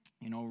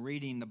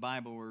Reading the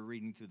Bible, we're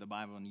reading through the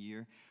Bible in a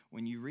year.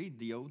 When you read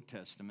the Old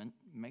Testament,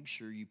 make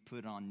sure you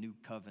put on New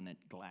Covenant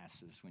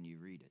glasses when you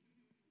read it.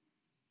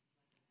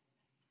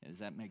 Does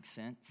that make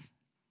sense?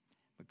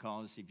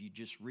 Because if you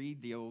just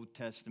read the Old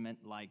Testament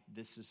like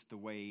this is the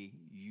way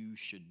you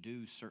should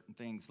do certain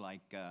things,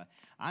 like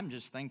I'm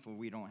just thankful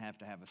we don't have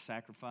to have a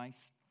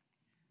sacrifice.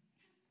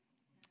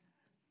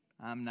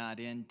 I'm not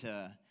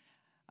into,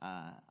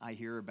 I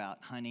hear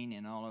about hunting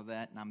and all of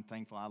that, and I'm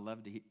thankful. I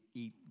love to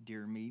eat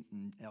deer meat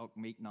and elk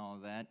meat and all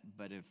of that,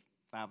 but if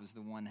I was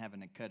the one having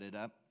to cut it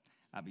up,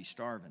 I'd be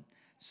starving.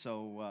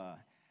 So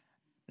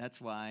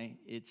that's why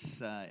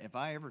it's, if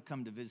I ever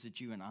come to visit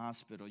you in the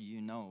hospital,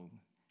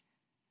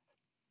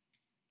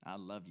 I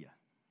love you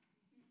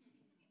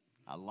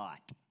a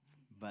lot.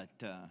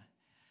 But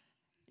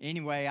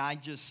anyway,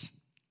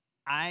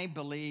 I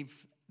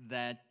believe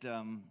that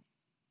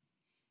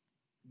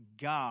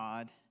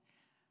God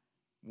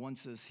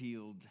wants us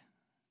healed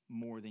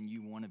more than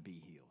you want to be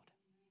healed.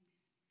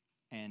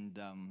 And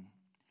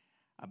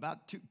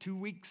about two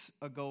weeks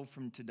ago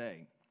from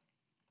today,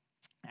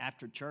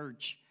 after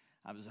church,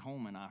 I was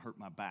home and I hurt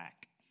my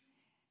back.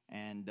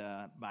 And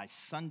by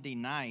Sunday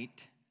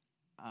night,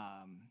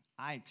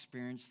 I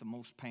experienced the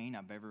most pain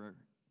I've ever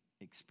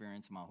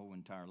experienced my whole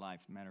entire life.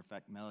 Matter of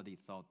fact, Melody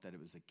thought that it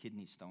was a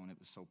kidney stone. It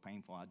was so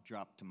painful. I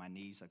dropped to my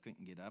knees. I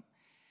couldn't get up.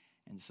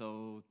 And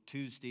so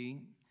Tuesday,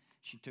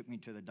 she took me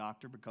to the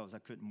doctor because I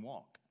couldn't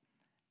walk.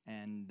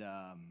 And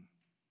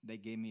they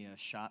gave me a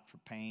shot for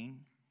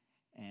pain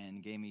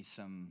and gave me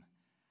some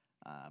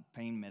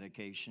pain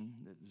medication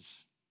that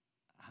was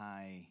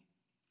high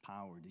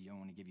powered. You don't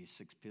want to give you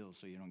 6 pills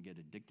so you don't get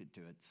addicted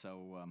to it.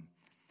 So,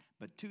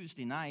 but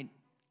Tuesday night,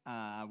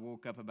 I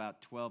woke up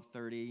about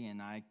 12:30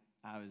 and I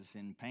was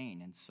in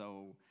pain. And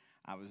so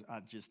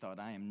I just thought,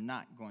 I am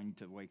not going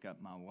to wake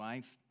up my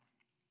wife.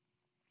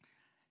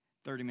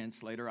 30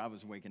 minutes later, I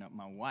was waking up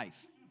my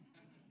wife.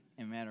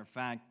 As a matter of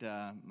fact,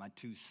 my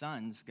 2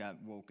 sons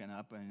got woken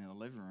up in the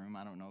living room.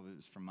 I don't know if it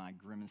was from my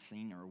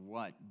grimacing or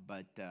what,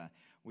 but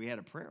we had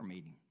a prayer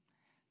meeting.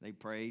 They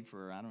prayed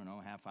for,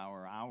 half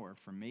hour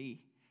for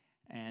me.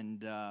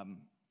 And,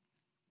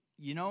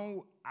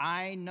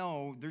 I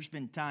know there's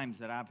been times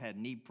that I've had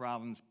knee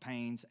problems,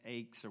 pains,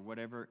 aches, or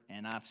whatever,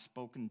 and I've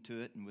spoken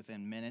to it, and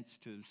within minutes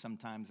to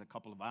sometimes a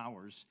couple of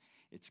hours,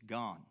 it's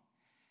gone.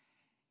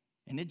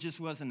 And it just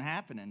wasn't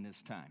happening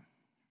this time.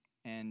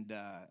 And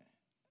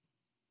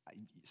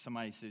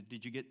somebody said,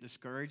 "Did you get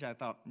discouraged?" I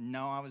thought,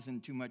 no, I was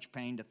in too much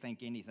pain to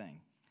think anything.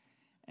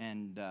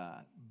 And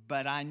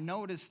but I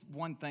noticed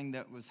one thing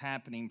that was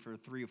happening for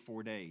 3 or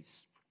 4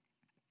 days.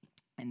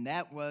 And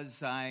that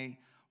was I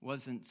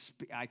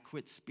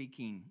quit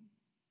speaking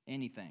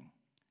anything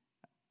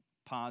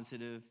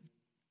positive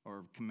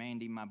or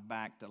commanding my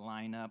back to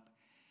line up.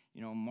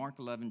 Mark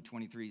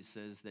 11:23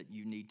 says that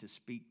you need to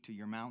speak to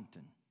your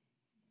mountain.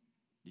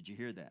 Did you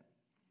hear that?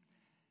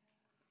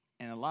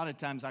 And a lot of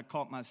times I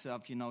caught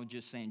myself,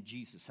 just saying,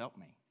 "Jesus, help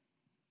me,"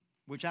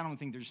 which I don't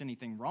think there's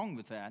anything wrong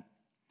with that,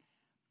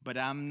 but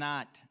I'm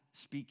not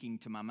speaking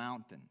to my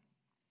mountain.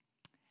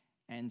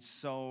 And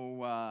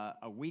so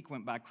a week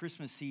went by.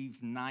 Christmas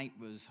Eve night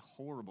was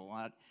horrible.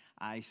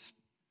 I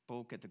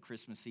spoke at the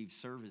Christmas Eve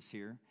service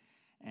here,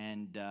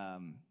 and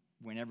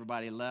when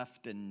everybody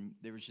left and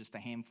there was just a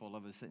handful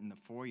of us in the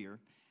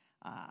foyer,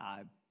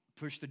 I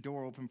pushed the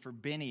door open for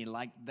Benny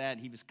like that.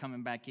 He was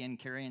coming back in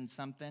carrying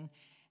something,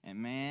 and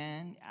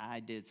man,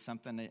 I did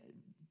something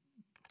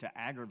to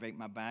aggravate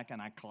my back,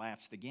 and I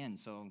collapsed again.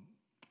 So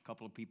a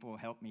couple of people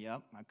helped me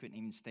up. I couldn't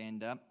even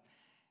stand up.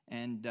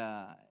 And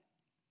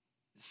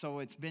so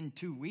it's been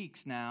 2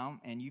 weeks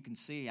now, and you can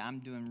see I'm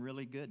doing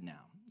really good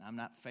now. I'm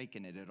not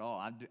faking it at all.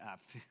 I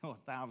feel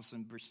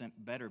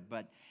 1,000% better.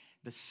 But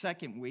the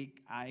second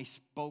week, I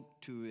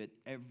spoke to it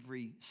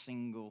every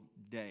single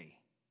day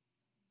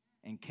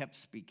and kept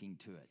speaking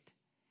to it,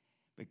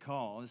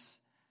 because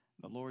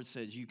the Lord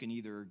says you can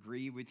either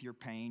agree with your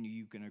pain or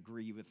you can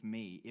agree with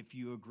me. If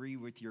you agree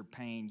with your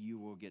pain, you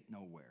will get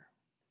nowhere.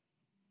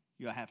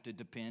 You'll have to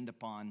depend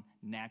upon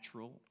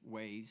natural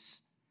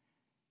ways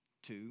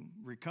to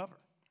recover.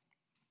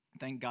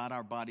 Thank God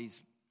our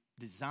body's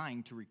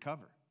designed to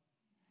recover.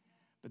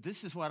 But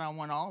this is what I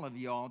want all of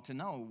you all to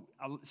know.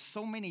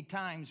 So many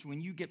times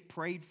when you get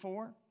prayed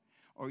for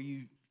or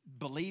you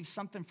believe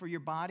something for your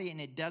body and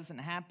it doesn't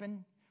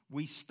happen,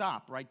 we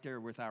stop right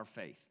there with our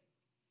faith.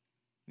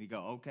 We go,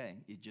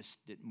 okay, it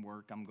just didn't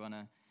work. I'm going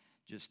to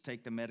just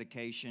take the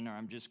medication, or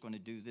I'm just going to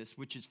do this,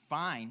 which is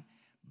fine.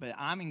 But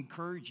I'm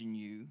encouraging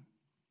you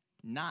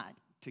not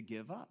to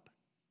give up.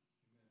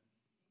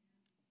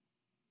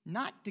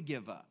 Not to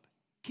give up.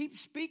 Keep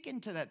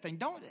speaking to that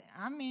thing.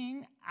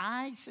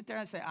 I sit there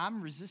and say,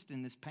 I'm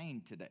resisting this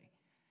pain today.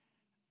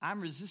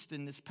 I'm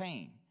resisting this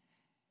pain.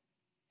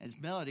 As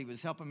Melody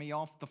was helping me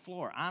off the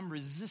floor, I'm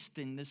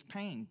resisting this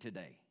pain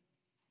today.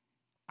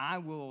 I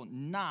will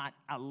not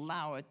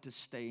allow it to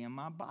stay in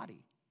my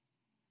body.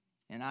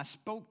 And I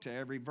spoke to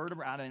every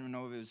vertebra. I didn't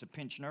know if it was a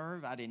pinched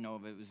nerve. I didn't know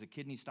if it was a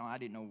kidney stone. I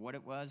didn't know what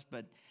it was,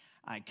 but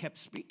I kept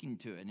speaking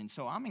to it. And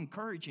so I'm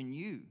encouraging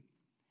you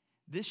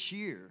this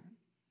year,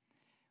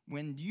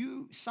 when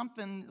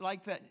something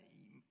like that,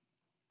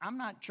 I'm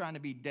not trying to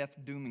be death,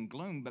 doom, and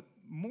gloom, but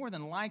more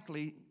than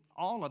likely,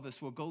 all of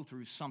us will go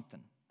through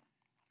something.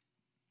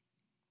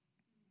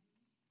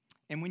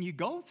 And when you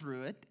go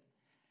through it,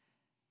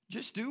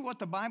 just do what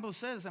the Bible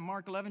says in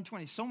Mark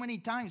 11:20. So many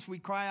times we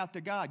cry out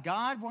to God,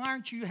 God, why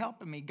aren't you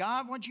helping me?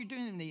 God, what you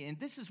doing to me? And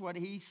this is what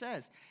he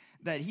says,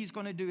 that he's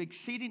going to do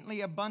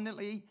exceedingly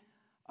abundantly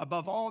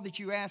above all that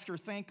you ask or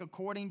think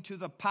according to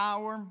the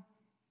power.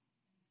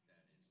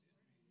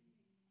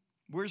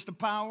 Where's the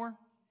power?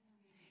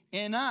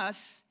 In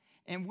us.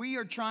 And we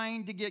are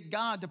trying to get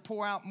God to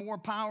pour out more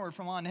power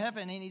from on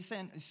heaven. And he's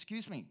saying,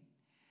 excuse me,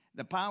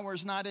 the power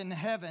is not in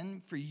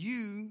heaven for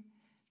you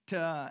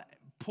to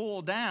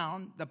pull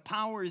down. The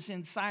power is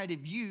inside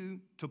of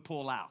you to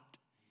pull out.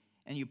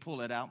 And you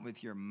pull it out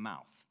with your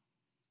mouth.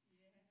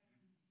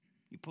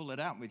 You pull it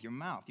out with your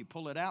mouth. You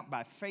pull it out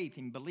by faith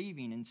and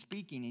believing and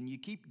speaking, and you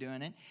keep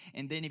doing it.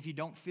 And then if you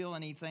don't feel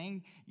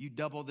anything, you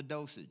double the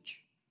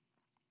dosage.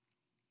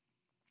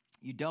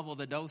 You double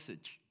the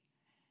dosage.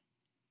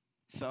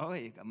 So,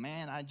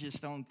 man, I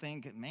just don't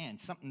think, man,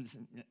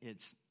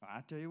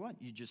 I tell you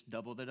what, you just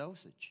double the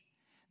dosage.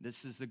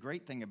 This is the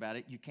great thing about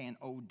it. You can't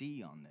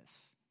OD on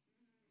this.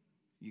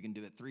 You can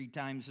do it 3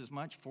 times as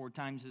much, 4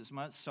 times as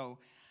much. So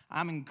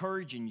I'm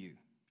encouraging you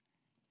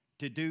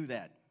to do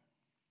that.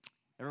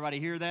 Everybody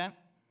hear that?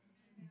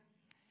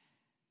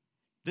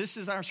 This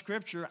is our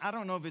scripture. I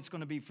don't know if it's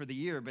going to be for the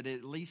year, but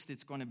at least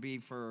it's going to be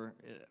for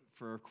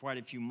quite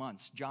a few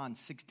months. John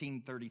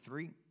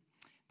 16:33.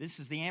 This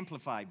is the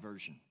Amplified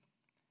version.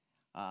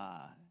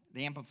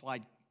 The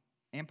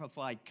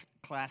Amplified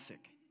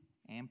Classic.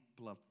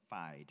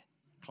 Amplified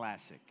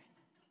Classic.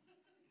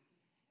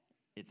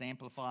 It's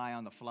amplify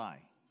on the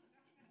fly.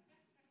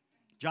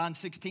 John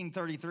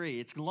 16:33.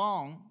 It's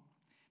long,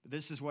 but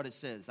this is what it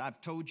says. I've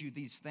told you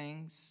these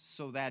things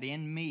so that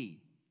in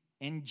me,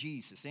 in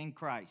Jesus, in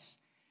Christ,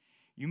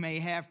 you may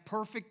have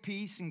perfect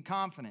peace and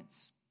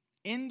confidence.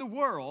 In the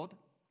world,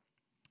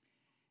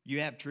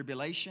 you have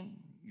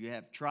tribulation, you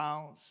have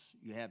trials,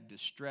 you have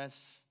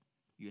distress,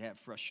 you have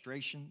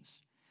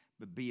frustrations,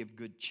 but be of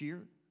good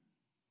cheer.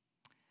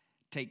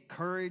 Take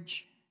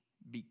courage,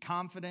 be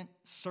confident,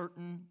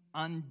 certain,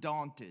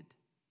 undaunted,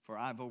 for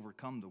I've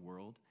overcome the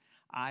world.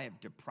 I have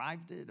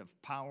deprived it of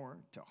power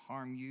to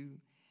harm you,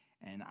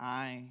 and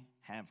I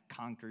have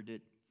conquered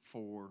it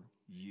for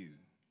you.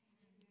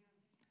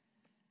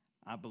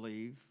 I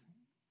believe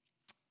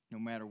no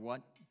matter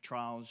what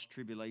trials,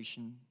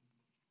 tribulation,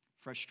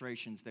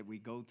 frustrations that we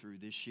go through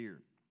this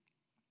year,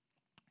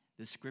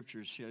 this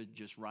scripture should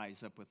just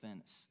rise up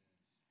within us.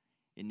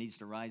 It needs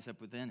to rise up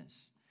within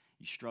us.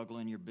 You struggle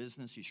in your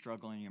business, you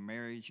struggle in your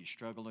marriage, you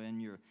struggle in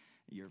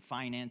your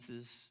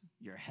finances,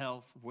 your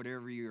health,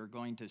 whatever you're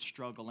going to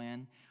struggle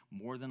in,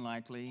 more than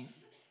likely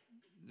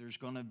there's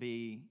going to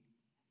be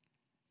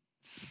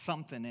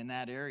something in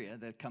that area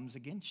that comes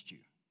against you.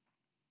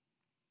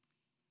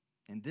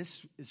 And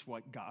this is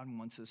what God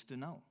wants us to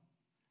know.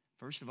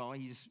 First of all,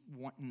 he's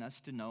wanting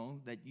us to know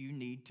that you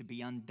need to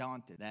be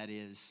undaunted. That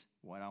is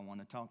what I want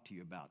to talk to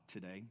you about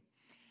today,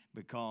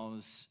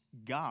 because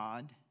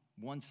God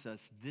wants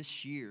us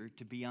this year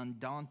to be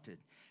undaunted,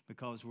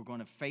 because we're going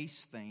to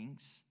face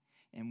things.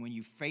 And when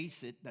you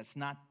face it, that's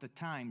not the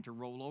time to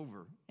roll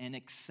over and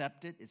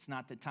accept it. It's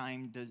not the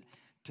time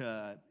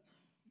to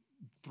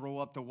throw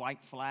up the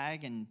white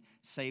flag and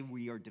say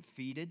we are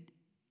defeated.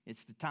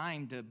 It's the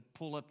time to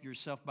pull up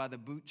yourself by the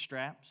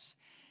bootstraps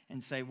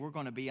and say we're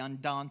going to be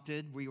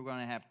undaunted. We're going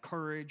to have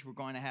courage. We're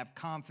going to have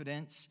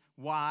confidence.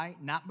 Why?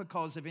 Not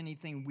because of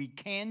anything we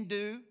can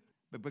do,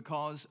 but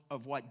because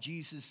of what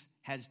Jesus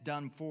has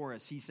done for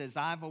us. He says,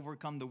 I've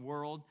overcome the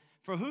world.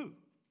 For who?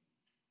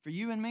 For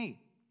you and me.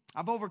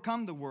 I've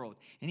overcome the world.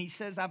 And he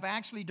says, I've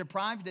actually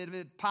deprived it of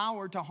its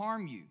power to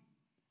harm you.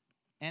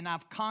 And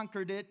I've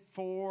conquered it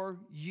for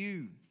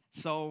you.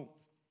 So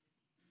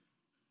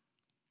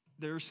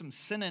there are some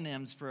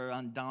synonyms for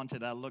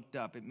undaunted I looked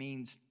up. It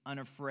means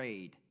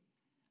unafraid,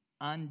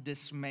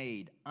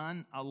 undismayed,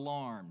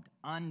 unalarmed,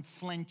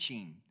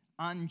 unflinching,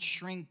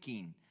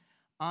 unshrinking,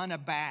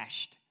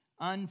 unabashed,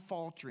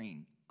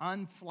 unfaltering,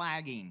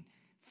 unflagging,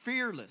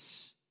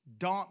 fearless,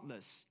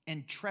 dauntless,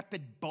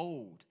 intrepid,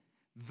 bold,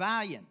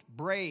 valiant,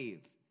 brave,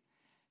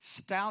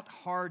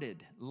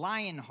 stout-hearted,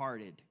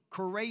 lion-hearted,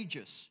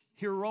 courageous,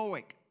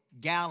 heroic,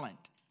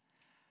 gallant,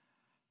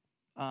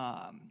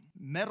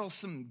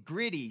 meddlesome,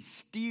 gritty,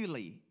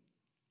 steely,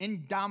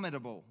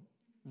 indomitable,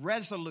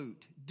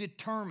 resolute,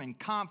 determined,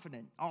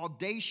 confident,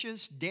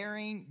 audacious,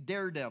 daring,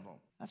 daredevil.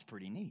 That's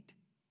pretty neat.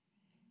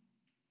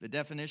 The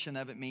definition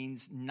of it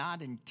means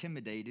not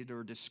intimidated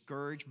or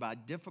discouraged by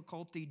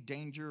difficulty,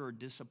 danger, or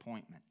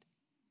disappointment.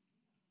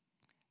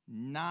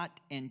 Not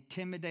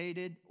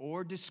intimidated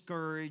or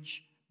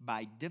discouraged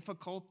by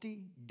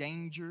difficulty,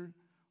 danger,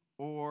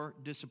 or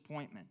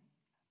disappointment.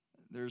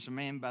 There's a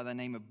man by the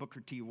name of Booker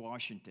T.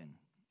 Washington.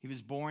 He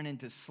was born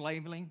into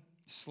slavery.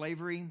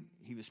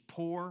 He was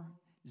poor,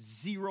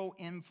 zero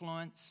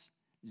influence,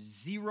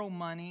 zero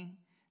money,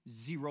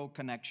 zero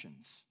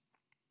connections.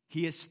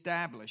 He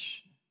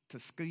established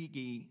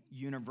Tuskegee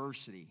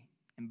University,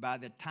 and by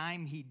the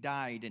time he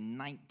died in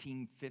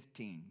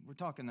 1915, we're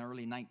talking the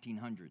early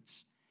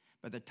 1900s,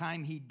 by the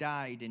time he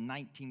died in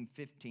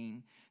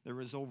 1915, there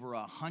was over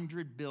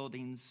 100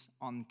 buildings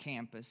on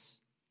campus,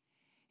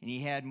 and he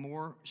had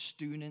more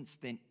students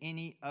than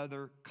any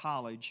other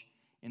college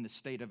in the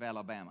state of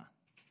Alabama.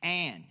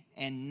 And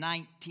in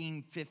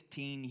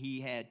 1915, he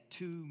had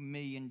 $2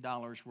 million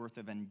worth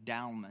of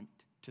endowment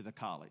to the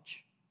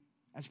college.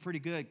 That's pretty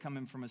good,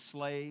 coming from a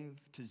slave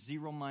to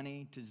zero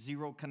money, to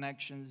zero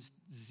connections,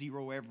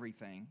 zero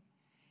everything,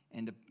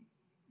 and to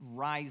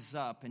rise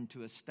up and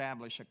to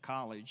establish a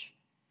college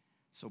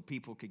so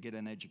people could get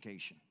an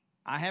education.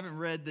 I haven't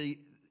read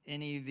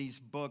any of these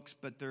books,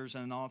 but there's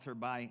an author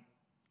by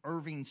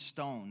Irving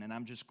Stone, and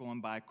I'm just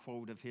going by a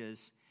quote of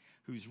his,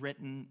 he's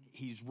written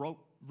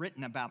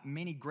about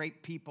many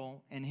great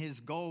people, and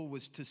his goal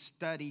was to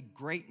study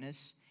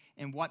greatness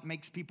and what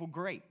makes people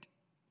great.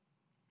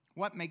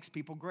 What makes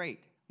people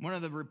great? One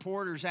of the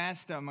reporters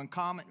asked him,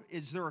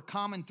 is there a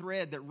common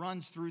thread that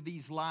runs through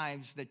these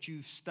lives that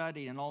you've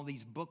studied and all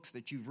these books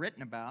that you've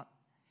written about?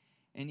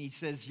 And he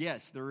says,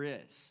 yes, there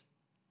is.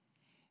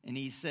 And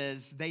he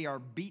says, they are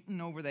beaten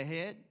over the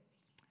head,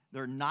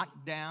 they're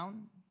knocked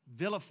down,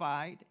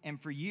 vilified, and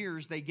for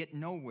years they get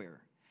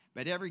nowhere.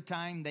 But every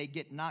time they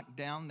get knocked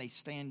down, they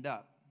stand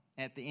up.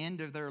 At the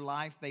end of their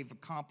life, they've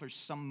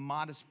accomplished some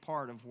modest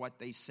part of what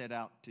they set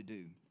out to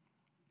do.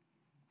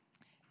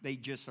 They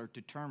just are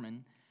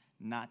determined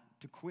not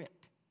to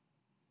quit.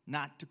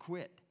 Not to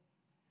quit.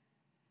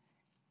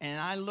 And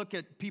I look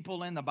at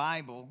people in the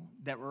Bible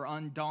that were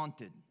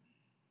undaunted.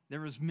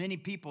 There was many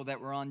people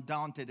that were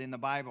undaunted in the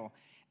Bible.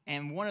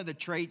 And one of the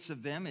traits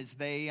of them is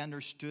they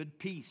understood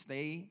peace.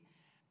 They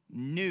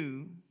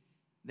knew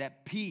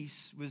that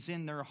peace was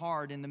in their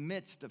heart in the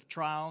midst of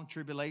trial,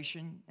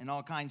 tribulation, and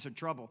all kinds of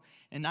trouble.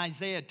 In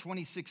Isaiah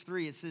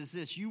 26:3, it says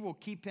this, you will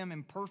keep him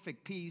in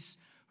perfect peace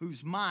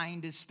whose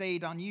mind is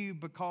stayed on you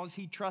because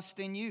he trusts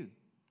in you.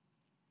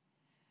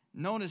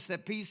 Notice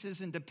that peace it is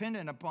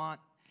dependent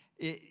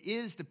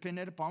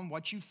upon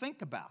what you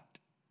think about.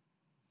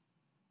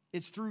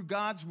 It's through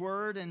God's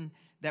word and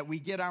that we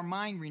get our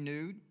mind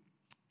renewed.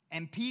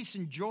 And peace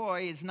and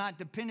joy is not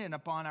dependent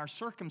upon our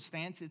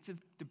circumstance. It's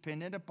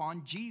dependent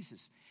upon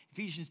Jesus.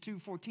 Ephesians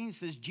 2:14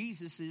 says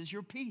Jesus is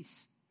your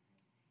peace.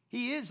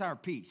 He is our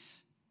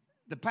peace.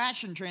 The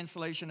Passion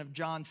Translation of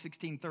John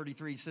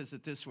 16:33 says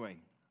it this way.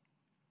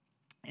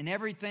 And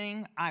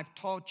everything I've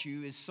taught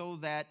you is so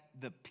that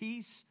the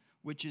peace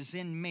which is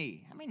in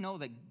me. How many know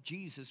that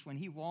Jesus, when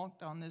he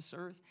walked on this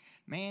earth,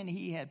 man,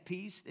 he had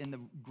peace in the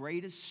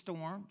greatest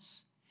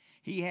storms.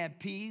 He had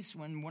peace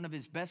when one of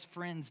his best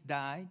friends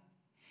died.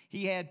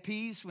 He had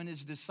peace when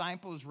his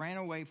disciples ran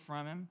away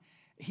from him.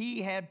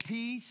 He had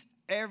peace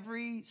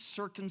every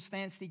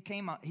circumstance he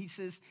came out. He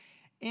says,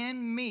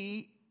 in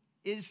me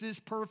is this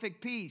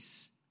perfect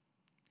peace.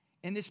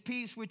 And this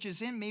peace which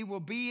is in me will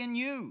be in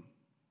you.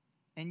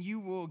 And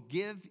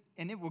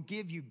it will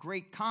give you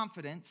great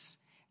confidence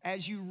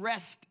as you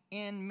rest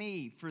in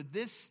me. For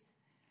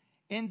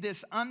in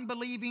this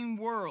unbelieving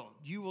world,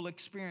 you will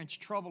experience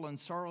trouble and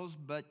sorrows,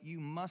 but you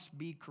must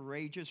be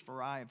courageous,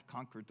 for I have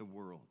conquered the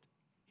world.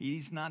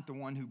 He's not the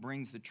one who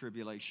brings the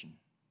tribulation.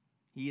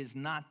 He is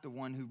not the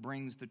one who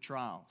brings the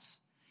trials.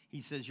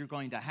 He says you're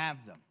going to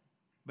have them,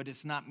 but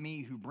it's not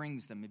me who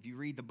brings them. If you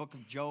read the book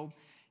of Job,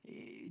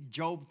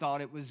 Job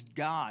thought it was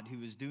God who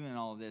was doing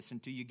all of this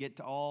until you get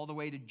all the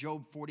way to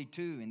Job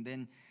 42. And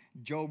then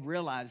Job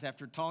realized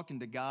after talking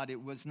to God,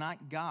 it was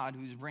not God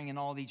who's bringing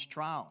all these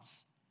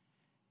trials.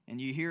 And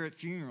you hear at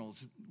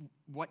funerals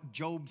what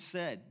Job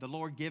said, the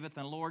Lord giveth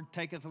and the Lord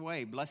taketh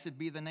away. Blessed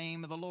be the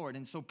name of the Lord.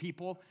 And so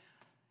people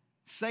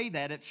say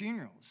that at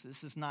funerals.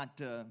 This is not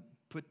to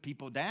put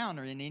people down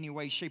or in any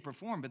way, shape, or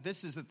form. But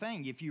this is the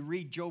thing. If you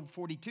read Job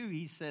 42,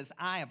 he says,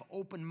 I have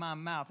opened my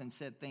mouth and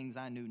said things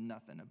I knew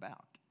nothing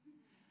about.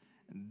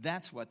 And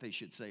that's what they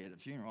should say at a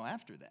funeral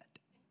after that.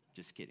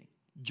 Just kidding.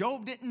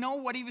 Job didn't know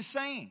what he was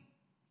saying.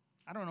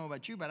 I don't know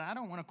about you, but I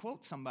don't want to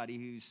quote somebody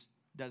who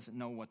doesn't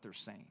know what they're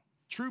saying.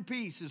 True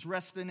peace is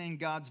resting in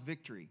God's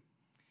victory.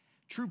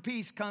 True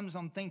peace comes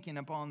on thinking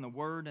upon the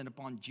word and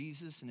upon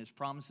Jesus and his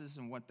promises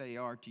and what they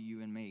are to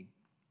you and me.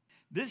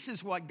 This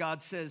is what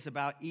God says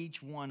about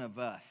each one of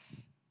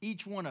us.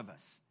 Each one of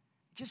us.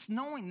 Just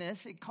knowing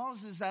this, it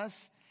causes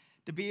us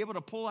to be able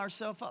to pull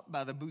ourselves up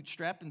by the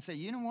bootstrap and say,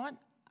 you know what?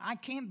 I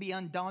can't be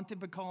undaunted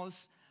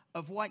because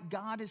of what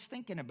God is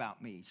thinking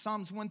about me.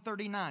 Psalms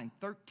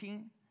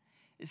 139:13.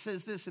 It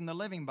says this in the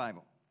Living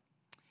Bible.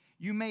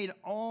 You made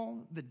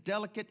all the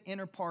delicate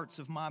inner parts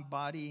of my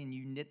body and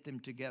you knit them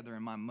together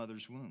in my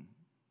mother's womb.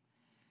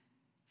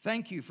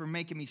 Thank you for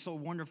making me so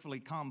wonderfully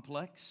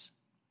complex.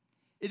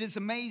 It is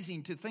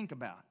amazing to think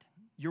about.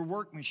 Your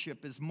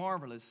workmanship is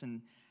marvelous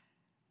and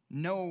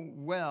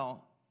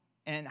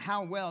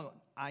how well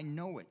I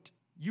know it.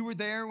 You were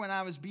there when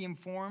I was being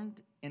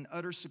formed in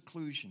utter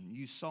seclusion.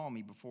 You saw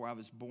me before I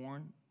was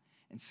born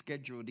and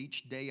scheduled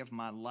each day of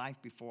my life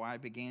before I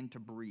began to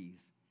breathe.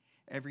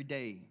 Every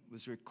day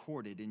was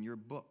recorded in your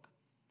book.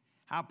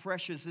 How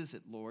precious is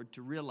it, Lord,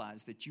 to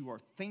realize that you are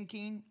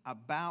thinking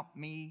about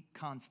me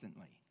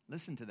constantly.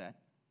 Listen to that.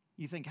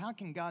 You think, how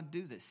can God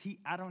do this?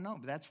 I don't know,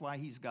 but that's why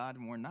he's God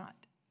and we're not.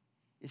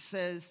 It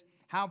says,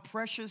 how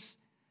precious,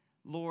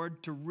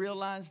 Lord, to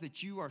realize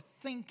that you are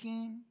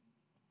thinking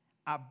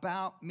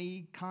about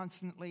me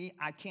constantly.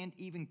 I can't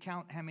even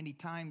count how many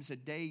times a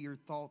day your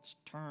thoughts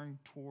turn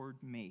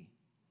toward me.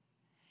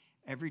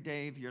 Every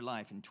day of your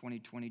life in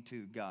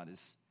 2022, God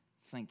is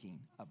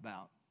thinking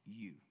about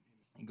you.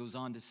 He goes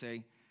on to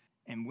say,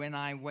 and when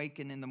I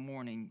waken in the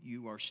morning,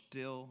 you are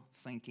still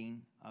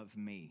thinking of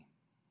me.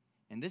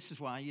 And this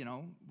is why,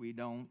 we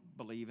don't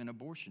believe in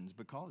abortions,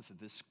 because of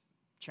this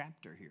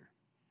chapter here.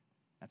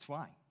 That's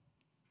why.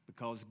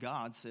 Because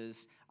God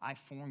says, I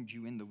formed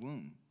you in the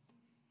womb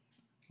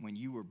when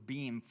you were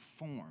being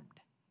formed.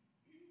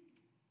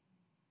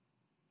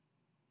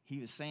 He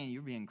was saying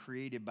you're being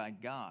created by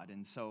God.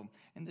 And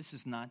this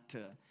is not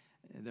to,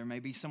 there may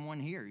be someone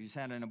here who's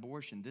had an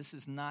abortion. This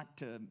is not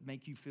to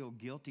make you feel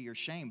guilty or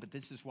shame, but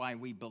this is why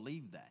we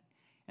believe that.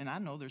 And I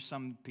know there's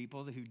some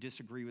people who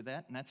disagree with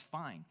that, and that's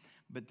fine.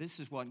 But this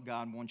is what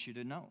God wants you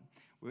to know.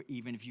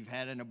 Even if you've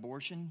had an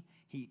abortion,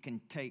 he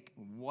can take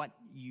what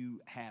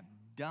you have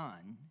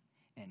done,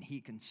 and he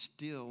can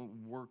still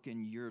work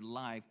in your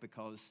life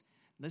because,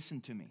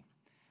 listen to me,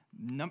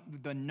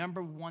 the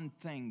number one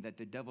thing that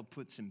the devil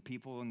puts in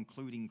people,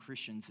 including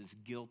Christians, is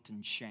guilt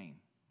and shame.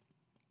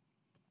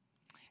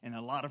 And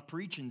a lot of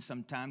preaching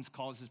sometimes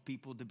causes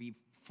people to be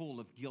full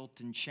of guilt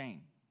and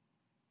shame.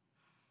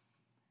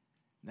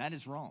 That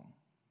is wrong.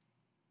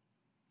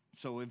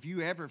 So if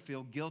you ever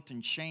feel guilt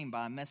and shame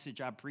by a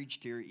message I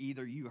preached here,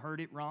 either you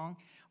heard it wrong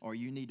or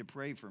you need to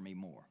pray for me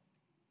more.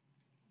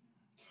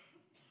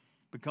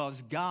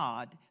 Because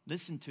God,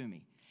 listen to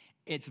me,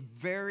 it's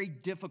very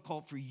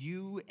difficult for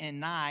you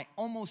and I,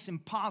 almost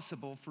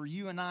impossible for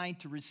you and I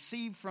to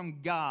receive from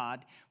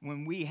God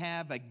when we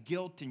have a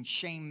guilt and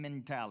shame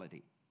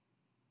mentality.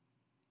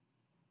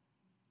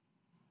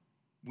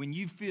 When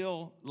you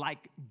feel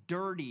like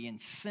dirty and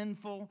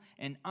sinful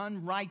and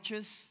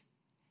unrighteous,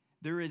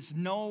 there is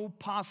no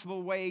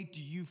possible way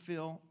do you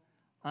feel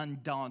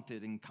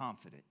undaunted and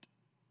confident.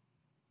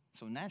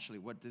 So naturally,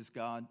 what does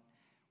God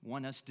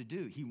want us to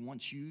do? He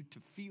wants you to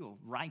feel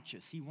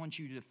righteous. He wants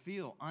you to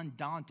feel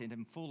undaunted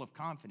and full of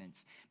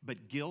confidence.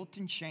 But guilt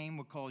and shame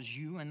will cause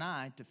you and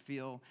I to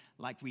feel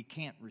like we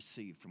can't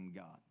receive from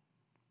God.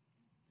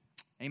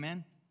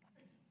 Amen?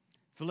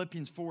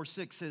 Philippians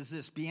 4:6 says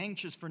this, be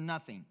anxious for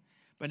nothing,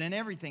 but in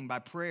everything by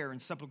prayer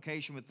and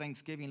supplication with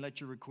thanksgiving,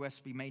 let your requests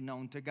be made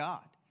known to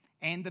God.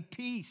 And the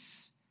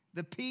peace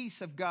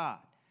of God,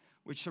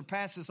 which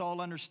surpasses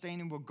all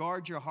understanding, will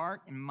guard your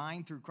heart and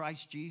mind through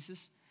Christ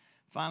Jesus.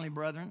 Finally,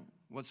 brethren,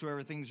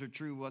 whatsoever things are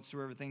true,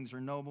 whatsoever things are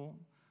noble,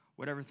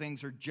 whatever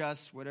things are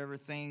just, whatever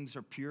things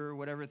are pure,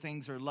 whatever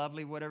things are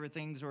lovely, whatever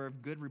things are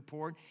of good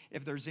report,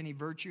 if there's any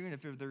virtue and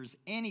if there's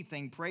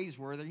anything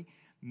praiseworthy,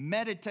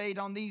 meditate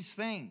on these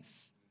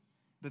things.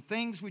 The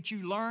things which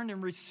you learned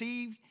and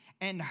received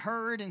and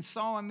heard and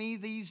saw in me,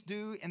 these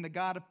do, and the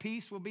God of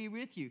peace will be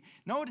with you.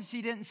 Notice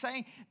he didn't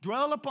say,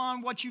 dwell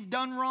upon what you've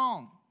done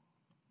wrong.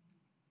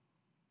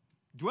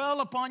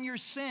 Dwell upon your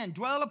sin.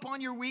 Dwell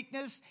upon your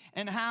weakness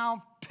and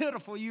how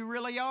pitiful you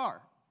really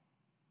are.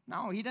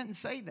 No, he didn't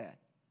say that.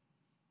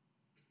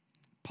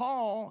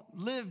 Paul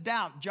lived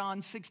out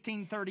John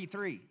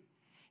 16:33.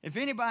 If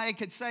anybody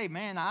could say,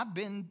 man, I've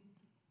been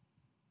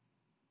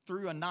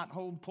through a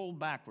knothole pulled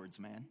backwards,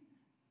 man.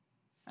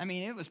 I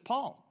mean, it was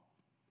Paul.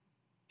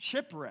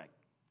 Shipwrecked,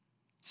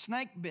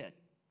 snake bit,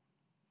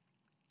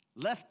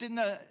 left in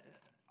the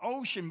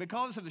ocean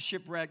because of the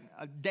shipwreck,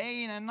 a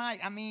day and a night.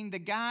 I mean, the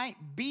guy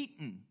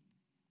beaten,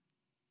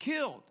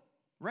 killed,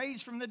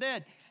 raised from the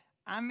dead.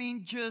 I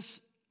mean,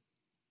 just,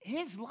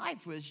 his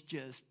life was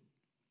just,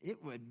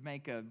 it would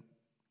make a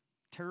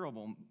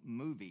terrible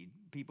movie.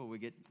 People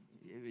would get,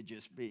 it would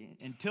just be,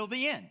 until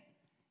the end,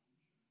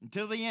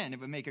 it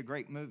would make a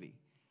great movie.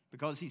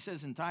 Because he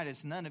says in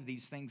Titus, none of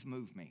these things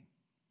move me.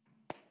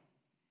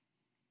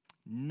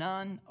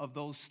 None of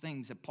those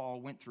things that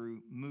Paul went through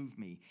moved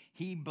me.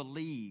 He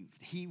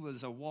believed. He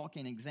was a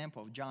walking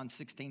example of John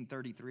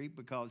 16:33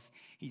 because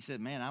he said,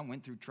 man, I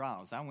went through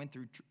trials. I went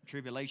through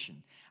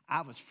tribulation.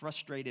 I was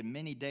frustrated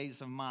many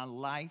days of my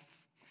life,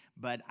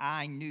 but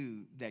I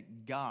knew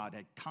that God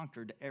had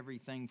conquered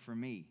everything for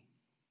me.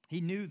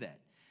 He knew that.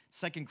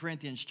 2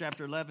 Corinthians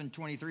chapter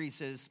 11:23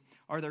 says,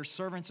 are there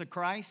servants of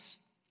Christ?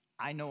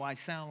 I know I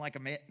sound like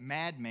a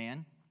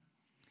madman,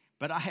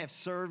 but I have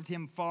served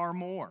him far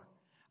more.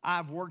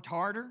 I've worked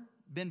harder,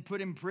 been put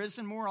in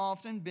prison more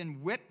often,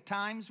 been whipped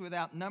times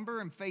without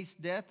number, and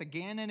faced death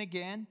again and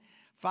again.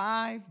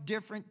 5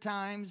 different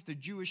times the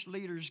Jewish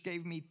leaders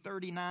gave me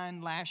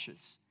 39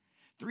 lashes.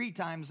 3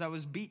 times I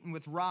was beaten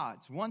with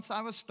rods. Once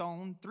I was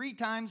stoned. 3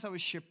 times I was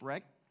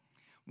shipwrecked.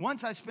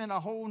 Once I spent a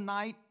whole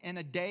night and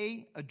a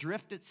day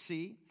adrift at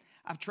sea.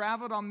 I've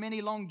traveled on many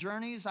long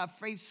journeys. I've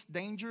faced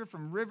danger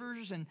from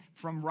rivers and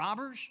from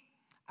robbers.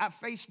 I've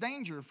faced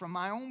danger from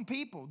my own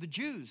people, the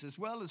Jews, as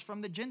well as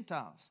from the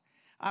Gentiles.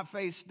 I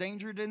faced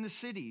danger in the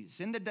cities,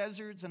 in the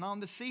deserts, and on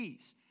the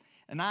seas.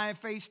 And I have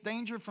faced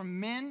danger from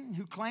men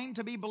who claim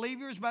to be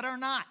believers but are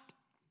not.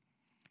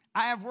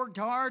 I have worked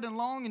hard and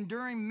long,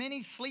 enduring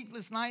many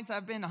sleepless nights.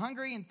 I've been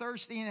hungry and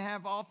thirsty and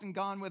have often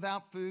gone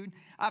without food.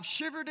 I've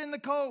shivered in the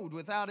cold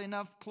without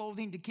enough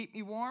clothing to keep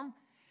me warm.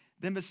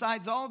 Then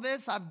besides all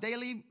this, I've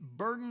daily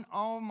burdened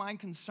all my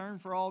concern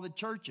for all the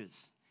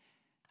churches.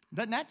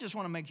 Doesn't that just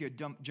want to make you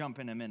jump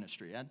into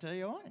ministry? I tell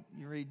you what,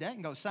 you read that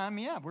and go, sign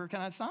me up. Where can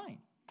I sign?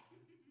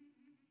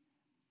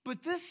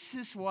 But this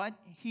is what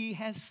he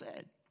has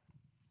said.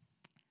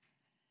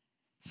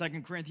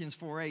 2 Corinthians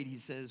 4:8, he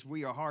says,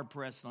 we are hard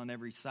pressed on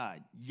every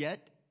side,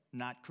 yet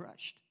not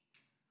crushed.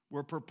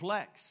 We're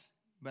perplexed,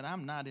 but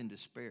I'm not in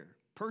despair.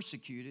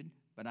 Persecuted,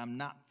 but I'm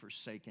not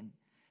forsaken.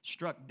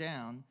 Struck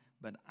down,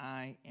 but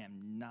I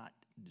am not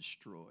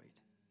destroyed.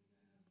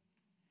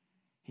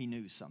 He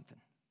knew something.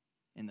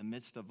 In the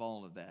midst of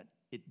all of that,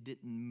 it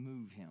didn't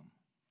move him.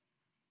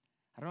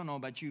 I don't know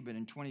about you, but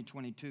in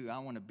 2022, I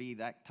want to be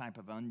that type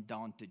of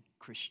undaunted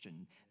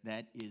Christian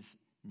that is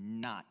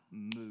not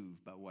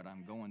moved by what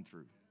I'm going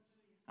through.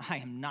 I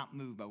am not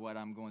moved by what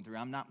I'm going through.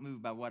 I'm not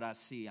moved by what I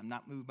see. I'm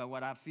not moved by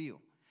what I feel.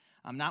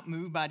 I'm not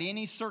moved by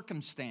any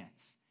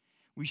circumstance.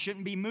 We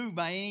shouldn't be moved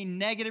by any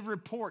negative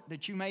report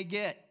that you may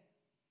get.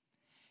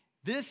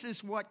 This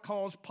is what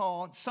caused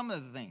Paul, some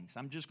of the things.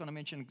 I'm just going to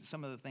mention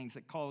some of the things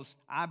that caused,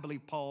 I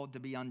believe, Paul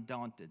to be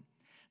undaunted.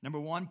 Number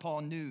one,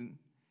 Paul knew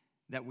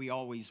that we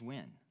always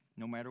win.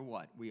 No matter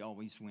what, we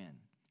always win.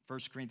 1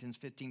 Corinthians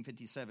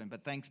 15:57.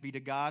 But thanks be to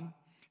God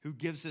who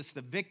gives us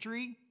the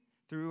victory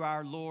through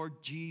our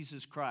Lord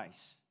Jesus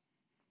Christ.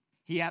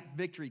 He had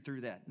victory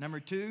through that. Number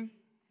two,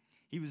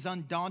 he was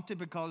undaunted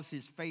because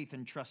his faith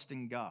and trust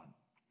in God.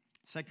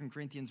 2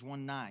 Corinthians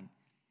 1:9.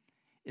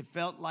 It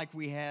felt like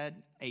we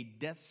had a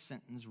death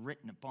sentence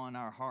written upon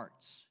our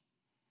hearts.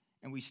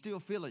 And we still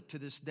feel it to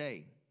this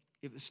day.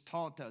 It was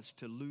taught us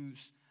to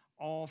lose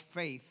all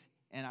faith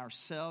in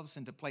ourselves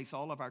and to place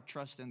all of our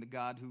trust in the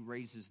God who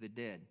raises the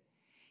dead.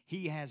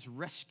 He has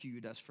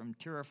rescued us from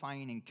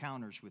terrifying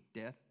encounters with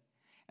death.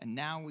 And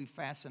now we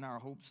fasten our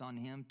hopes on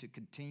him to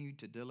continue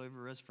to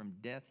deliver us from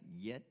death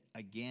yet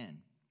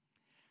again.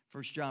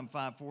 1 John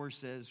 5:4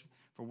 says,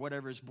 for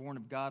whatever is born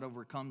of God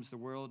overcomes the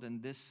world,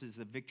 and this is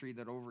the victory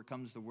that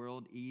overcomes the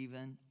world,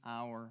 even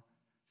our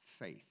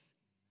faith.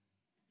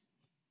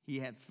 He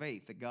had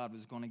faith that God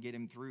was going to get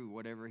him through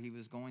whatever he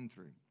was going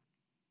through.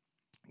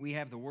 We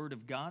have the Word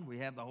of God. We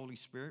have the Holy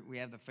Spirit. We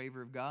have the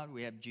favor of God.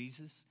 We have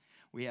Jesus.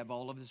 We have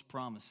all of his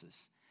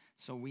promises.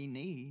 So we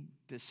need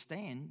to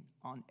stand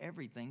on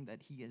everything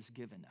that he has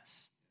given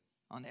us,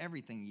 on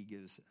everything he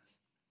gives us.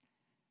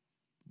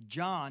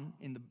 John,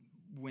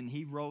 when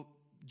he wrote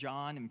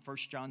John in 1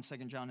 John, 2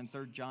 John, and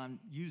 3 John,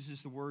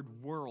 uses the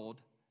word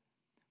world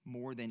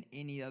more than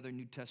any other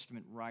New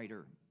Testament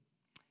writer.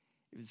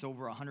 It was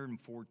over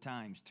 104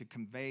 times to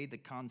convey the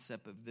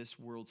concept of this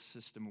world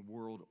system,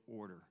 world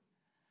order.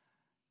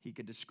 He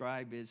could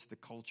describe it as the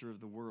culture of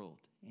the world.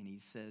 And he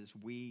says,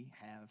 we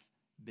have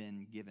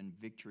been given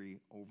victory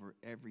over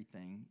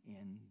everything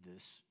in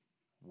this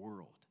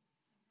world.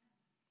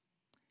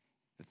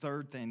 The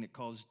third thing that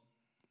caused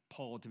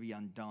Paul to be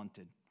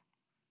undaunted,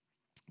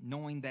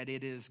 knowing that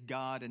it is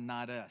God and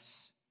not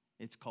us,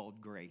 it's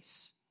called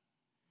grace.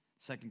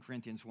 2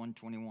 Corinthians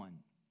 1:21.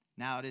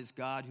 Now it is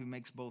God who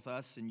makes both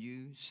us and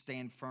you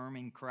stand firm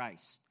in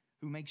Christ.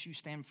 Who makes you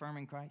stand firm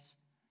in Christ?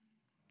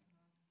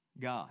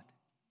 God.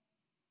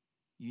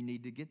 You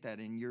need to get that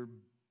in your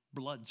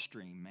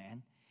bloodstream,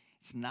 man.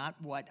 It's not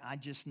what I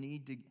just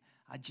need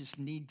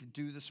to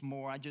do this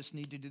more. I just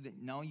need to do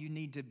that. No, you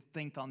need to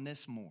think on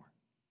this more.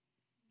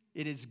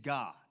 It is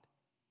God.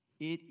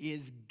 It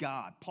is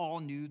God.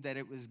 Paul knew that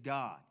it was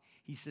God.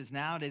 He says,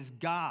 now it is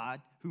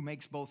God who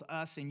makes both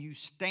us and you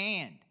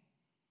stand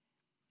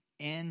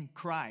in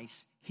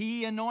Christ.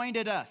 He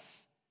anointed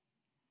us,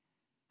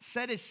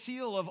 set his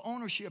seal of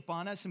ownership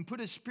on us, and put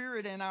his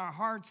spirit in our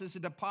hearts as a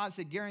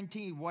deposit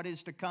guaranteeing what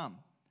is to come.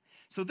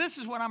 So this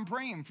is what I'm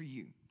praying for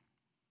you.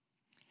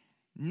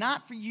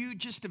 Not for you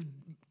just to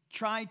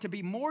try to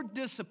be more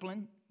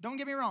disciplined. Don't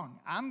get me wrong.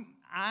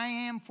 I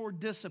am for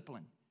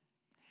discipline.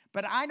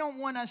 But I don't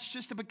want us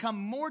just to become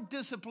more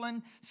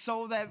disciplined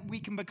so that we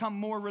can become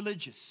more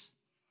religious.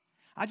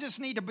 I just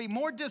need to be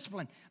more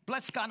disciplined.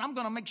 Bless God, I'm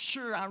going to make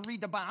sure I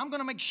read the Bible. I'm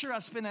going to make sure I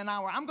spend an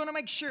hour. I'm going to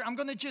make sure. I'm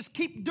going to just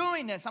keep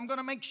doing this. I'm going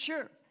to make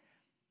sure.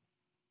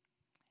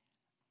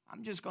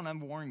 I'm just going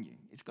to warn you.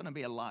 It's going to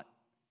be a lot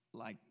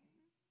like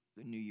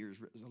the New Year's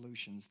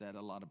resolutions that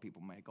a lot of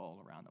people make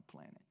all around the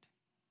planet.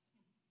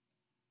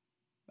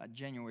 By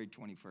January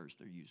 21st,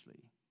 they're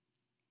usually,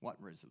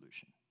 what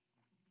resolution?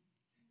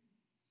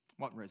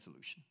 What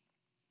resolution?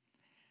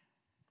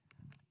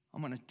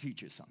 I'm going to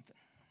teach you something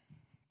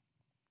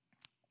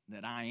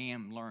that I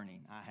am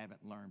learning. I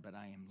haven't learned, but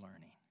I am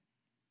learning.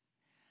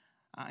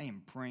 I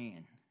am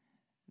praying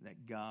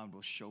that God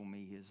will show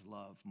me his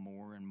love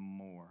more and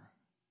more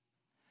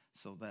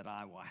so that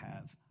I will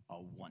have a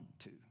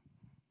 1-2.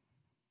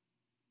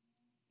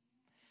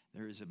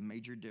 There is a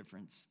major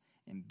difference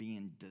and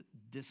being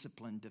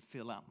disciplined to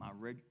fill out my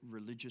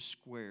religious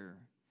square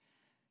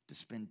to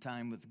spend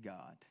time with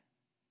God.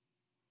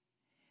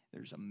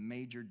 There's a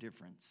major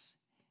difference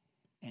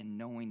in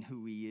knowing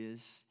who he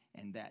is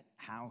and that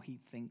how he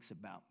thinks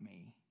about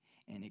me,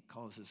 and it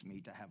causes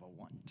me to have a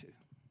want-to.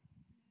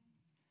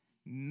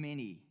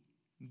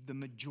 The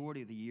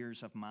majority of the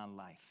years of my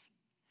life,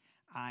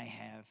 I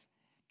have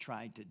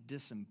tried to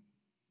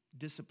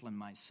discipline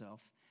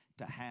myself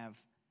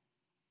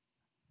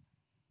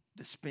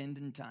to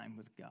spend time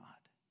with God.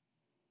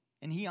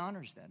 And he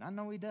honors that. I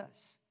know he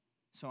does.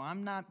 So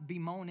I'm not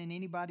bemoaning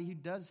anybody who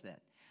does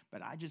that.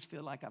 But I just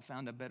feel like I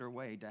found a better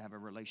way to have a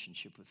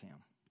relationship with him.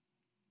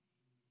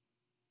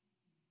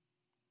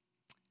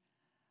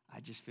 I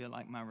just feel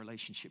like my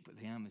relationship with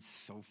him is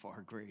so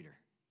far greater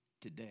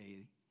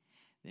today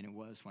than it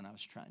was when I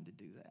was trying to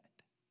do that.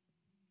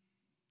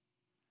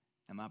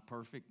 Am I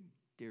perfect,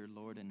 dear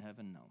Lord in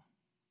heaven? No.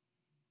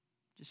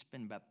 Just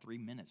spend about 3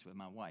 minutes with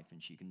my wife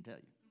and she can tell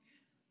you.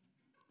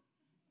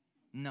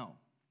 No.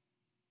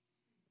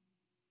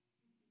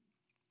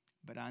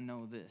 But I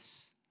know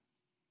this,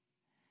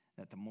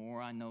 that the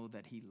more I know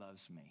that he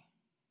loves me,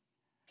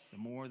 the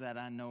more that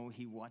I know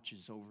he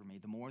watches over me,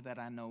 the more that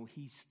I know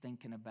he's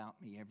thinking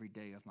about me every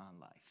day of my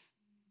life,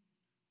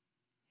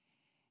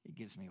 it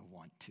gives me a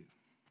want to.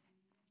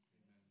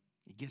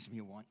 It gives me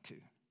a want to.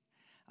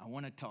 I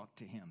want to talk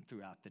to him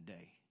throughout the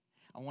day.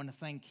 I want to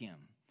thank him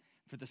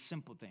for the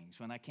simple things.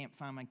 When I can't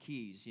find my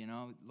keys,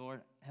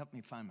 Lord, help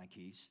me find my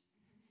keys.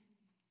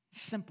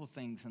 Simple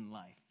things in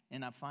life.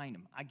 And I find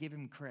them. I give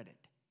him credit.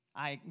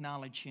 I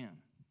acknowledge him.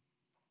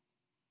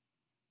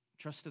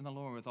 Trust in the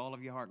Lord with all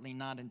of your heart. Lean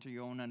not into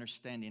your own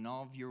understanding. In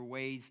all of your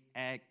ways,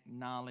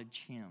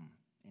 acknowledge him.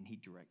 And he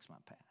directs my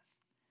path.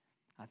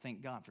 I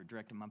thank God for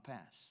directing my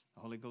path.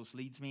 The Holy Ghost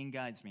leads me and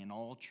guides me in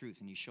all truth.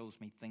 And he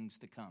shows me things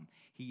to come.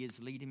 He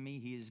is leading me.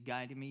 He is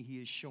guiding me. He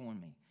is showing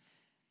me.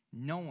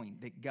 Knowing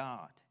that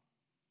God,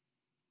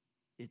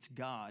 it's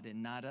God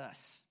and not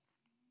us.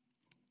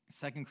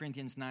 2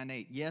 Corinthians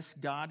 9:8. Yes,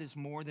 God is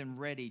more than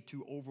ready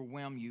to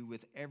overwhelm you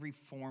with every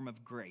form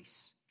of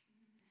grace.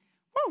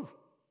 Woo!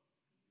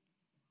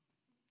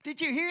 Did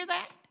you hear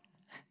that?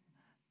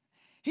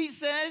 He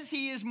says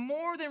he is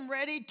more than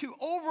ready to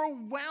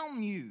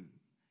overwhelm you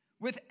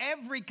with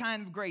every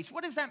kind of grace.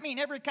 What does that mean?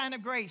 Every kind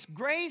of grace.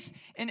 Grace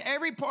in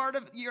every part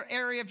of your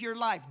area of your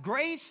life.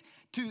 Grace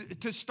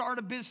to start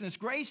a business.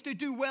 Grace to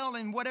do well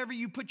in whatever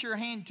you put your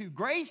hand to.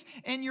 Grace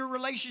in your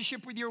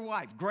relationship with your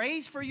wife.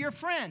 Grace for your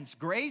friends.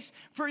 Grace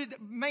for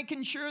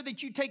making sure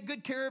that you take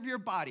good care of your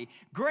body.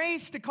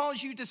 Grace to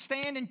cause you to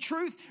stand in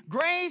truth.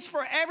 Grace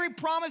for every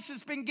promise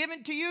that's been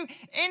given to you.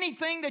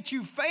 Anything that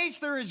you face,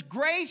 there is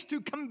grace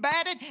to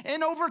combat it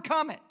and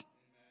overcome it.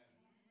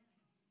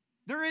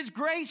 There is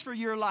grace for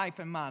your life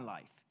and my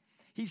life.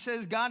 He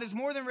says God is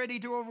more than ready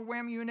to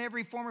overwhelm you in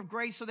every form of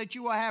grace so that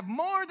you will have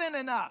more than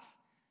enough.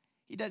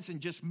 He doesn't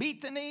just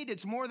meet the need.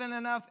 It's more than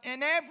enough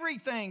in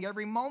everything,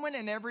 every moment,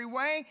 in every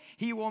way.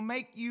 He will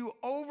make you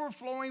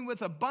overflowing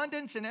with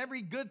abundance in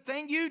every good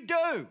thing you do.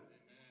 Amen.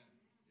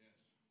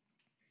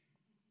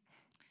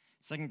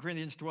 Yes. 2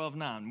 Corinthians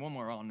 12:9. One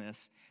more on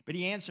this. But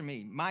he answered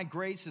me, my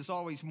grace is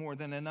always more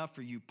than enough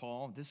for you,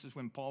 Paul. This is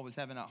when Paul was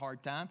having a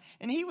hard time.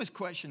 And he was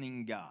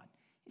questioning God.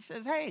 He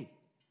says, hey,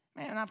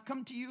 man, I've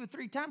come to you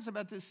 3 times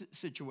about this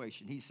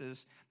situation. He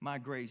says, my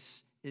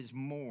grace is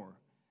more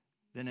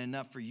than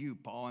enough for you,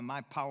 Paul, and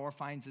my power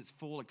finds its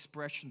full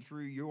expression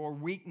through your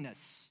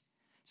weakness.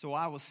 So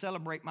I will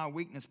celebrate my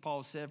weakness,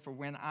 Paul said, for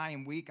when I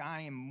am weak,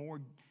 I am more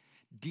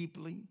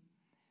deeply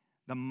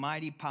the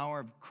mighty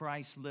power of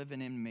Christ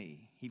living in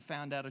me. He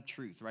found out a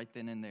truth right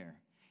then and there.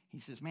 He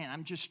says, man,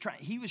 I'm just trying.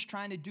 He was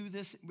trying to do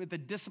this with a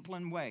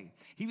disciplined way.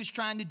 He was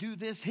trying to do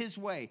this his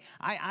way.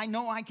 I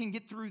know I can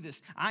get through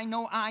this. I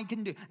know I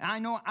can do. I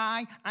know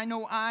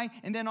I.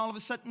 And then all of a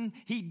sudden,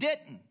 he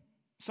didn't.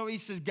 So he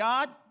says,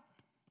 God,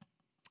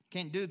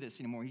 can't do this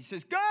anymore. He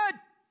says, good.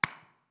 I'm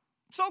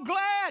so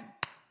glad.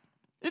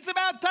 It's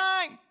about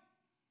time.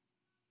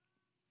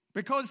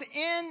 Because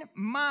in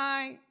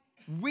my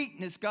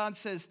weakness, God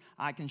says,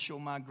 I can show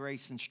my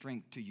grace and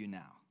strength to you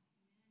now.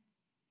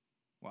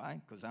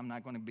 Why? Because I'm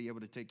not going to be able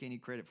to take any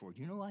credit for it.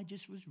 I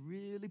just was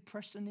really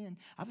pressing in.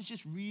 I was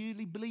just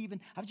really believing.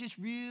 I was just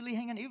really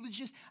hanging. It was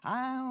just,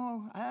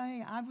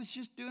 I was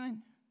just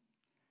doing.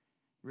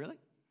 Really?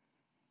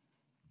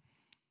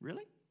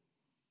 Really?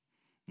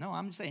 No,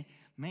 I'm saying,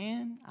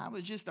 man, I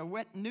was just a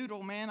wet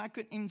noodle, man. I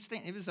couldn't even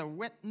stand. It was a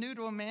wet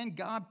noodle, man.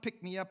 God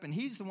picked me up, and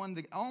he's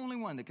the only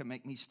one that can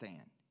make me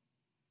stand.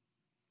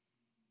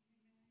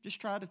 Just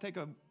try to take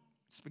a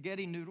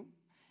spaghetti noodle,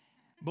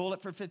 boil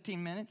it for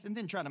 15 minutes, and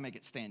then try to make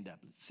it stand up.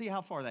 See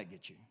how far that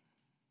gets you.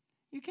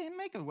 You can't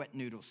make a wet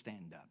noodle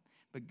stand up.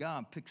 But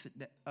God picks it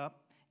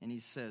up, and he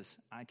says,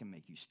 I can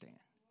make you stand.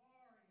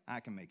 I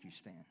can make you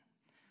stand.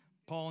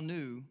 Paul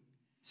knew,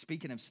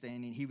 speaking of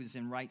standing, he was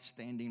in right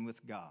standing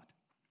with God.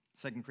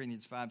 2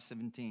 Corinthians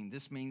 5:17.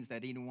 This means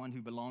that anyone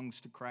who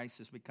belongs to Christ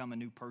has become a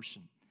new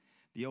person.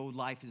 The old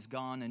life is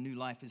gone, a new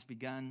life has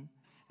begun.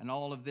 And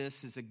all of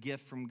this is a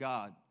gift from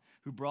God,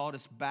 who brought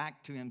us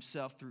back to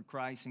himself through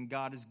Christ, and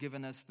God has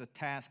given us the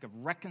task of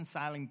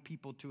reconciling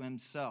people to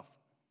himself.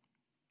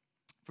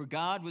 For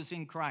God was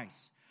in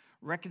Christ,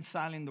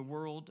 reconciling the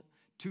world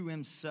to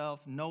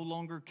himself, no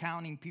longer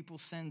counting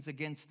people's sins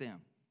against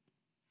them.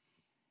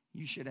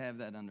 You should have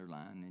that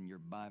underlined in your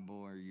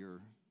Bible or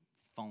your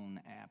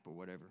phone app or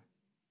whatever.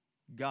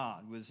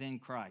 God was in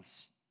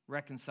Christ,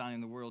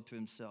 reconciling the world to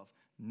himself,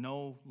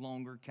 no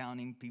longer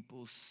counting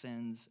people's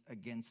sins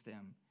against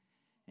them.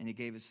 And he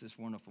gave us this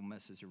wonderful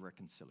message of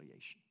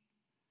reconciliation.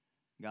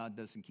 God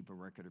doesn't keep a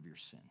record of your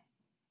sin.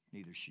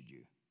 Neither should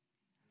you.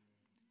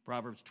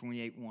 Proverbs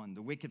 28:1,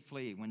 the wicked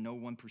flee when no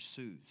one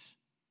pursues,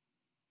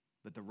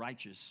 but the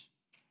righteous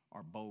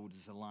are bold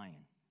as a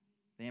lion.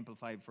 The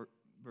Amplified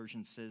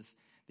Version says,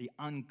 the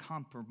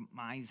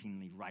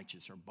uncompromisingly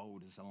righteous are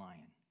bold as a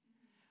lion.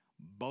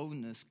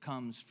 Boldness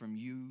comes from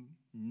you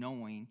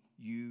knowing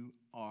you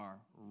are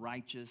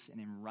righteous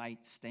and in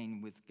right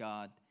standing with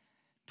God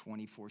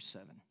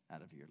 24/7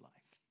 out of your life.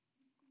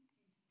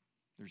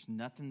 There's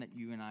nothing that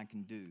you and I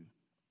can do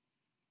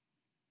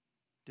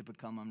to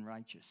become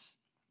unrighteous.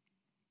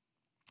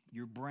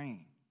 Your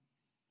brain,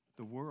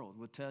 the world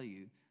will tell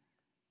you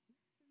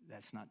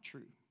that's not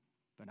true.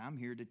 But I'm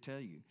here to tell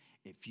you,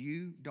 if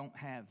you don't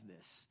have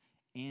this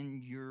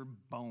in your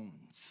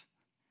bones,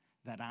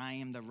 that I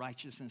am the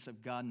righteousness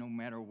of God no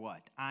matter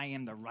what. I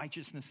am the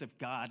righteousness of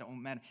God no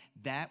matter.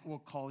 That will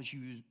cause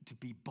you to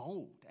be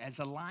bold as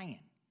a lion.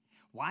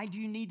 Why do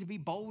you need to be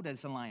bold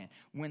as a lion?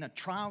 When a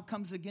trial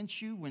comes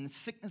against you, when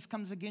sickness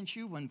comes against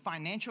you, when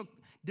financial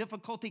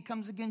difficulty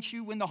comes against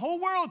you, when the whole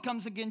world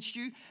comes against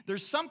you,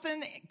 there's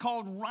something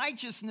called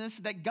righteousness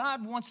that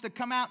God wants to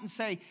come out and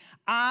say,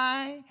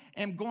 I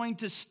am going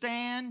to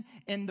stand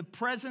in the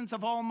presence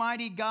of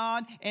Almighty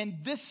God,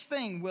 and this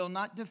thing will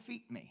not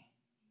defeat me.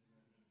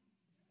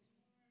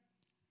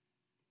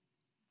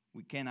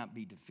 We cannot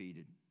be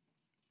defeated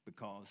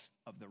because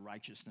of the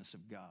righteousness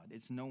of God.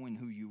 It's knowing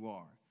who you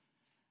are.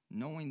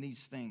 Knowing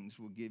these things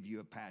will give you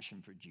a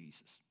passion for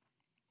Jesus.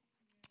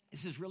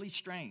 This is really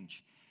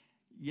strange.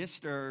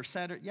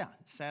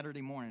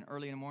 Saturday morning,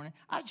 early in the morning,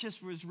 I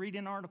just was reading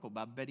an article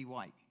by Betty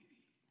White.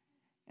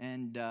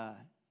 And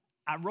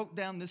I wrote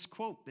down this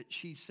quote that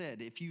she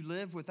said, if you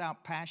live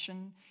without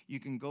passion,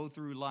 you can go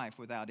through life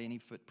without any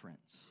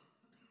footprints.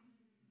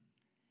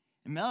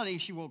 And Melody,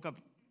 she woke up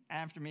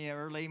after me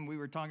early, and we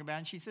were talking about it,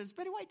 and she says,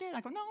 Betty White dead.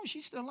 I go, no,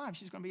 she's still alive.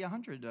 She's going to be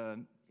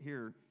 100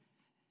 here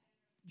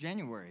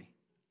January.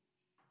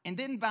 And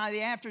then by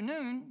the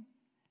afternoon,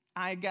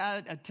 I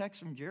got a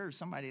text from Jared,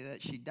 somebody that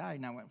she died,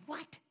 and I went,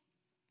 what?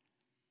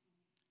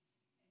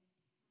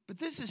 But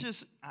this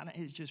is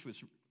it just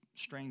was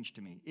strange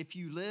to me. If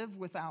you live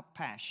without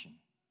passion,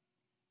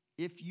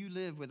 you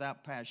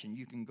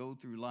can go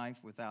through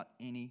life without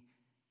any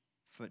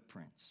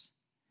footprints.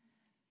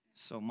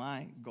 So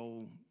my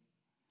goal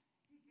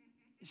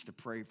is to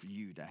pray for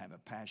you to have a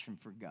passion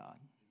for God,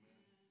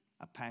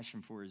 a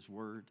passion for his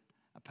word,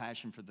 a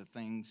passion for the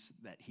things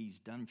that he's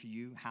done for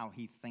you, how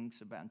he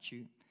thinks about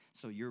you,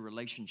 so your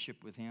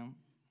relationship with him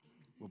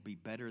will be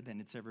better than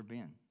it's ever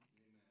been.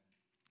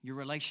 Your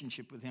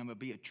relationship with him will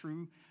be a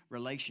true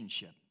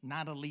relationship,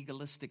 not a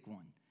legalistic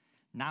one,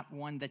 not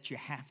one that you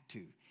have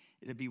to.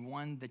 It'll be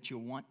one that you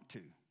want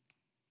to.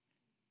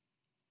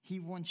 He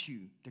wants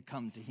you to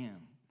come to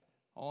him,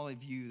 all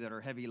of you that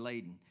are heavy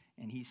laden,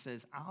 and he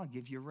says, I'll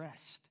give you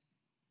rest.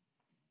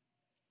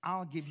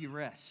 I'll give you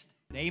rest.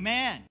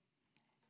 Amen.